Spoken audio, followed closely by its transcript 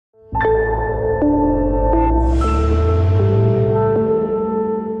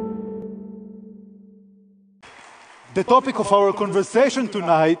The topic of our conversation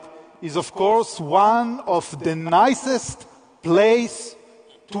tonight is, of course, one of the nicest places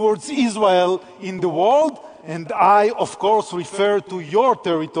towards Israel in the world, and I, of course, refer to your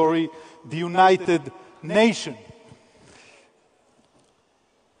territory, the United Nations.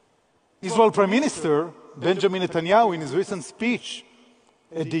 Israel Prime Minister Benjamin Netanyahu, in his recent speech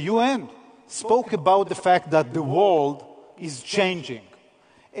at the UN, spoke about the fact that the world is changing,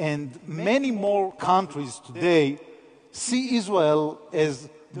 and many more countries today see Israel as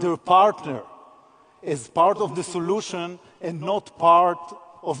their partner, as part of the solution and not part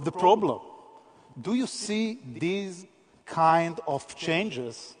of the problem. Do you see these kind of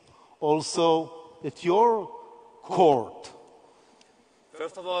changes also at your court?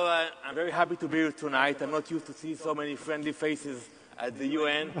 First of all, I'm very happy to be here tonight. I'm not used to see so many friendly faces at the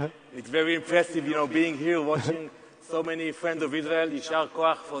UN. It's very impressive, being here, watching so many friends of Israel. Yishar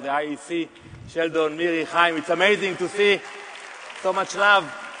Koach for the IAC, Sheldon, Miri, Chaim. It's amazing to see so much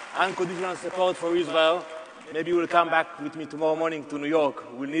love, unconditional support for Israel. Maybe you will come back with me tomorrow morning to New York.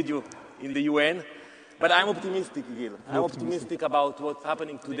 We'll need you in the UN. But I'm optimistic, Gil. I'm optimistic about what's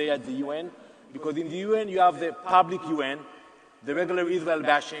happening today at the UN, because in the UN you have the public UN, the regular Israel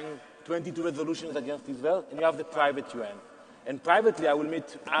bashing, 22 resolutions against Israel, and you have the private UN. And privately I will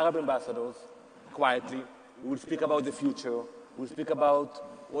meet Arab ambassadors quietly. We will speak about the future. We'll speak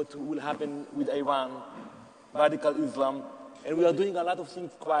about what will happen with Iran, radical Islam, and we are doing a lot of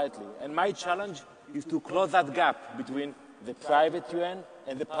things quietly. And my challenge is to close that gap between the private UN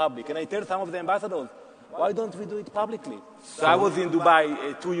and the public. And I tell some of the ambassadors, why don't we do it publicly? So I was in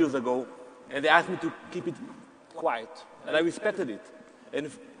Dubai 2 years ago, and they asked me to keep it quiet, and I respected it. And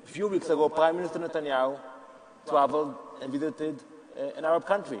a few weeks ago, Prime Minister Netanyahu traveled and visited an Arab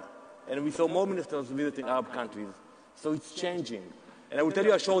country. And we saw more ministers visiting Arab countries. So it's changing. And I will tell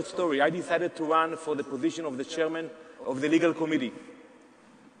you a short story. I decided to run for the position of the chairman of the legal committee.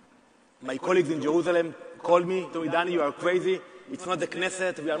 My colleagues in Jerusalem called me, told me, Danny, you are crazy. It's not the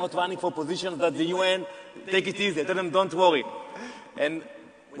Knesset. We are not running for positions at the UN. Take it easy. I told them, don't worry. And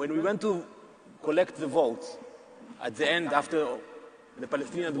when we went to collect the votes, at the end, after the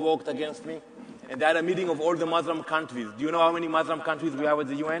Palestinians walked against me, and they had a meeting of all the Muslim countries. Do you know how many Muslim countries we have at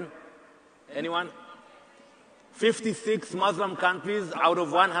the UN? Anyone? 56 Muslim countries out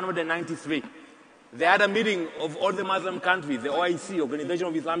of 193. They had a meeting of all the Muslim countries, the OIC, Organization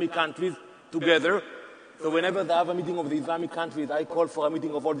of Islamic Countries, together. So whenever they have a meeting of the Islamic countries, I call for a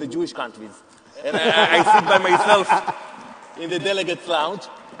meeting of all the Jewish countries. And I sit by myself in the delegates' lounge,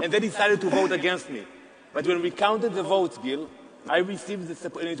 and they decided to vote against me. But when we counted the votes, Gil, I received the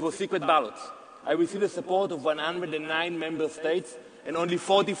support, and it was secret ballots. I received the support of 109 member states, and only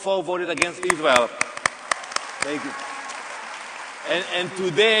 44 voted against Israel. Thank you. And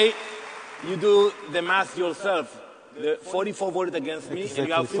today, you do the math yourself. The 44 voted against me, and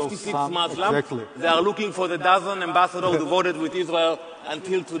you have 56 Muslims. Exactly. They are looking for the dozen ambassadors who voted with Israel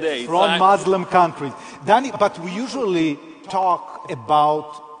until today. From Muslim countries. Danny, but we usually talk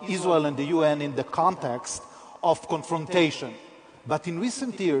about Israel and the UN in the context of confrontation. But in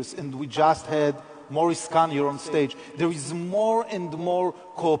recent years, and we just had Maurice Kahn here on stage, there is more and more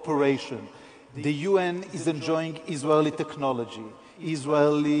cooperation. The UN is enjoying Israeli technology,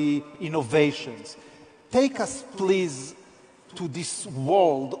 Israeli innovations. Take us, please, to this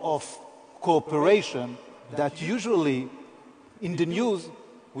world of cooperation that usually in the news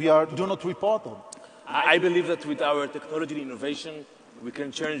we do not report on. I believe that with our technology and innovation, we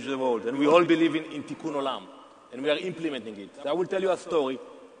can change the world. And we all believe in Tikkun Olam. And we are implementing it. So I will tell you a story,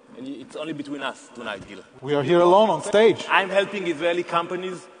 and it's only between us tonight, Gil. We are here alone on stage. I'm helping Israeli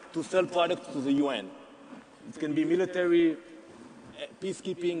companies to sell products to the UN. It can be military,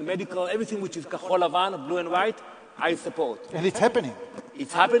 peacekeeping, medical, everything which is Kahol Lavan, blue and white, I support. And it's happening.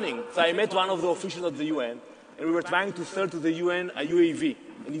 It's happening. So I met one of the officials of the UN, and we were trying to sell to the UN a UAV,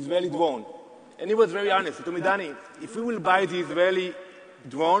 an Israeli drone. And he was very honest. He told me, Danny, if we will buy the Israeli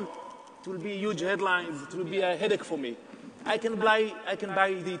drone, it will be huge headlines. It will be a headache for me. I can buy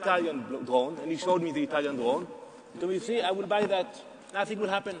the Italian drone, and he showed me the Italian drone. He told me, you see, I will buy that. Nothing will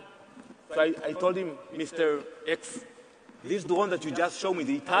happen. So I told him, Mr. X, this drone that you just showed me,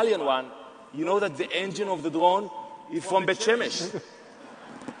 the Italian one, you know that the engine of the drone is from Bet Shemesh.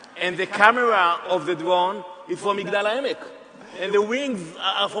 And the camera of the drone is from Migdal HaEmek. And the wings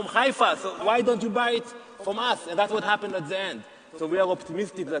are from Haifa. So why don't you buy it from us? And that's what happened at the end. So we are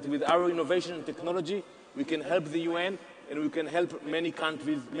optimistic that with our innovation and technology, we can help the UN and we can help many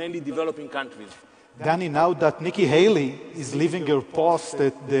countries, many developing countries. Danny, now that Nikki Haley is leaving her post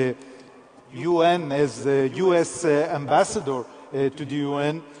at the UN as the US ambassador to the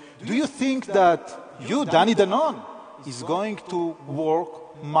UN, do you think that you, Danny Danon, is going to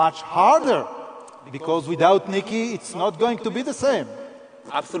work much harder, because without Nikki, it's not going to be the same.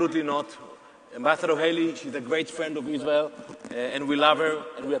 Absolutely not. Ambassador Haley, she's a great friend of Israel, and we love her,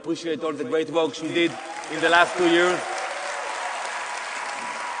 and we appreciate all the great work she did in the last 2 years.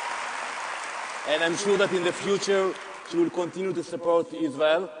 And I'm sure that in the future, she will continue to support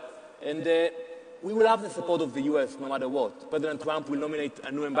Israel, and we will have the support of the US no matter what. President Trump will nominate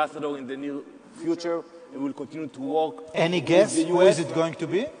a new ambassador in the near future, and will continue to work. Any guess who is it going to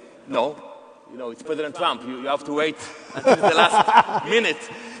be? No. You know, it's President Trump. You have to wait until the last minute.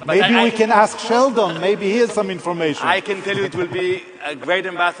 But maybe we can ask Sheldon. Maybe he has some information. I can tell you it will be a great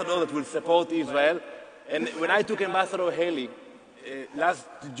ambassador that will support Israel. And when I took Ambassador Haley last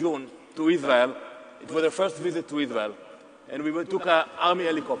June to Israel, it was her first visit to Israel. And we took an army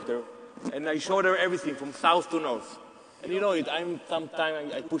helicopter, and I showed her everything from south to north. And you know it,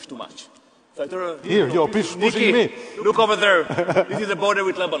 sometimes I push too much. So I told her, here, you're pushing me. Look over there. This is the border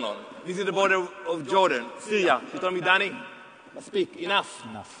with Lebanon. This is the border of Jordan, Syria. She told me, Danny, speak, enough.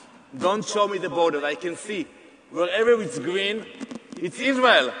 Don't show me the border. I can see. Wherever it's green, it's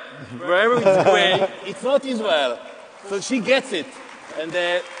Israel. Wherever it's gray, it's not Israel. So she gets it. And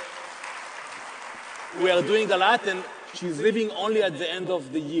we are doing a lot, and she's leaving only at the end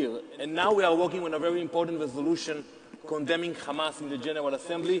of the year. And now we are working on a very important resolution condemning Hamas in the General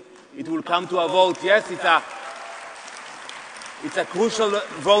Assembly. It will come to a vote. Yes, it's a crucial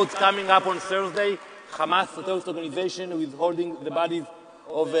vote coming up on Thursday. Hamas, a terrorist organization, is holding the bodies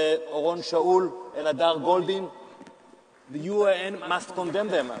of Oron Shaul and Adar Goldin. The UN must condemn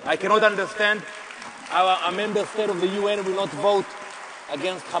them. I cannot understand how a member state of the UN will not vote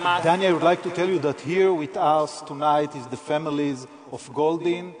against Hamas. Danny, I would like to tell you that here with us tonight is the families of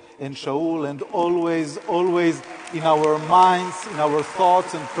Goldin and Shaul, and always in our minds, in our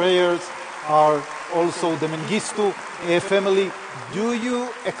thoughts and prayers are also the Mengistu family. Do you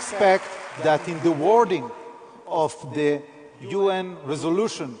expect that in the wording of the UN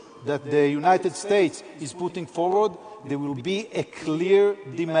resolution that the United States is putting forward, there will be a clear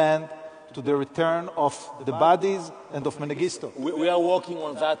demand to the return of the bodies and of Mengistu? We are working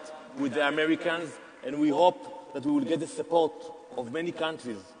on that with the Americans, and we hope that we will get the support of many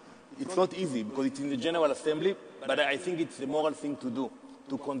countries. It's not easy because it's in the General Assembly, but I think it's the moral thing to do,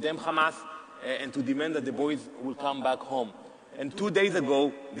 to condemn Hamas and to demand that the boys will come back home. And 2 days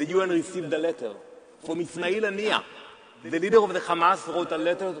ago, the UN received a letter from Ismail Haniyeh. The leader of the Hamas wrote a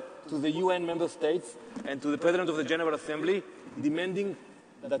letter to the UN member states and to the President of the General Assembly demanding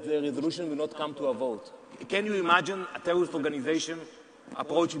that the resolution will not come to a vote. Can you imagine a terrorist organization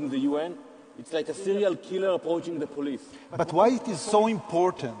approaching the UN? It's like a serial killer approaching the police. But why it is so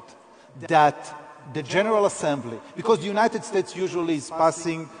important that the General Assembly, because the United States usually is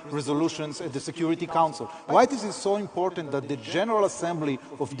passing resolutions at the Security Council, why it is so important that the General Assembly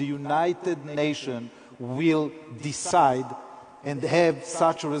of the United Nations will decide and have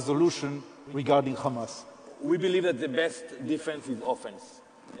such a resolution regarding Hamas? We believe that the best defense is offense.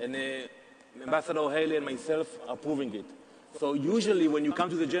 And Ambassador Haley and myself are proving it. So usually when you come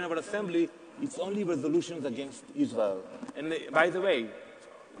to the General Assembly, it's only resolutions against Israel. And by the way,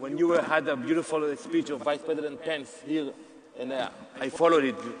 when you had a beautiful speech of Vice President Pence here, and I followed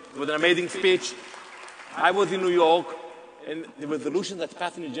it. It was an amazing speech. I was in New York, and the resolution that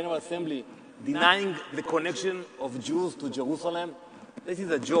passed in the General Assembly denying the connection of Jews to Jerusalem, this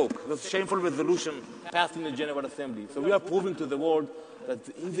is a joke. It was a shameful resolution passed in the General Assembly. So we are proving to the world that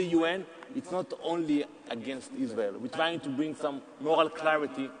in the UN, it's not only against Israel. We're trying to bring some moral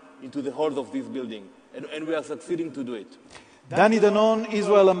clarity into the halls of this building, and we are succeeding to do it. Danny Danon,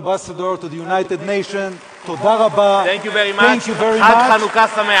 Israel Ambassador to the United Nations. Toda rabba. Thank you very much. Thank you very Chag much. Chanukah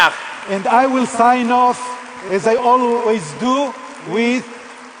Sameach. And I will sign off, as I always do, with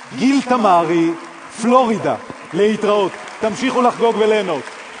גיל תמרי, פלורידה. להתראות. תמשיכו לחגוג וליהנות.